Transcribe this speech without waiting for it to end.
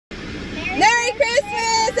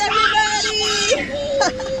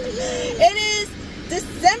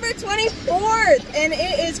24th, and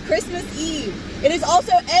it is Christmas Eve. It is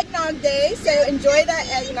also Eggnog Day, so enjoy that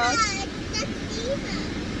eggnog.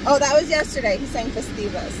 Oh, that was yesterday. He sang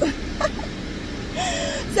Festivus.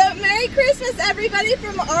 So Merry Christmas, everybody,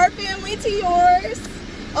 from our family to yours.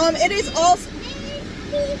 It is also...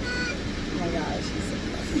 Oh my gosh, he's so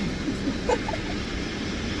funny.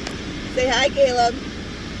 Say hi, Caleb.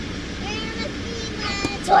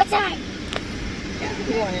 It's what time? Yeah,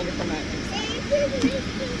 he wanted to come out.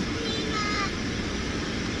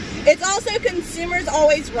 It's also Consumers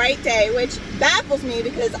Always Right Day, which baffles me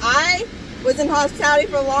because I was in hospitality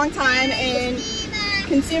for a long time, and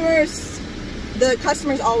the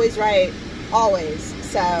customer's always right, always.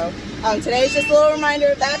 So today's just a little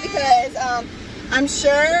reminder of that, because I'm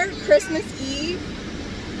sure Christmas Eve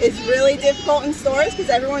is really difficult in stores because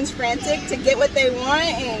everyone's frantic to get what they want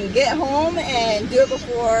and get home and do it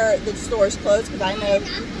before the stores close, because I know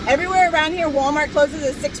everywhere around here Walmart closes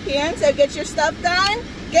at 6 p.m. So get your stuff done,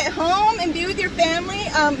 get home and be with your family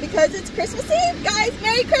because it's Christmas Eve. Guys,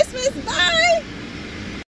 Merry Christmas. Bye.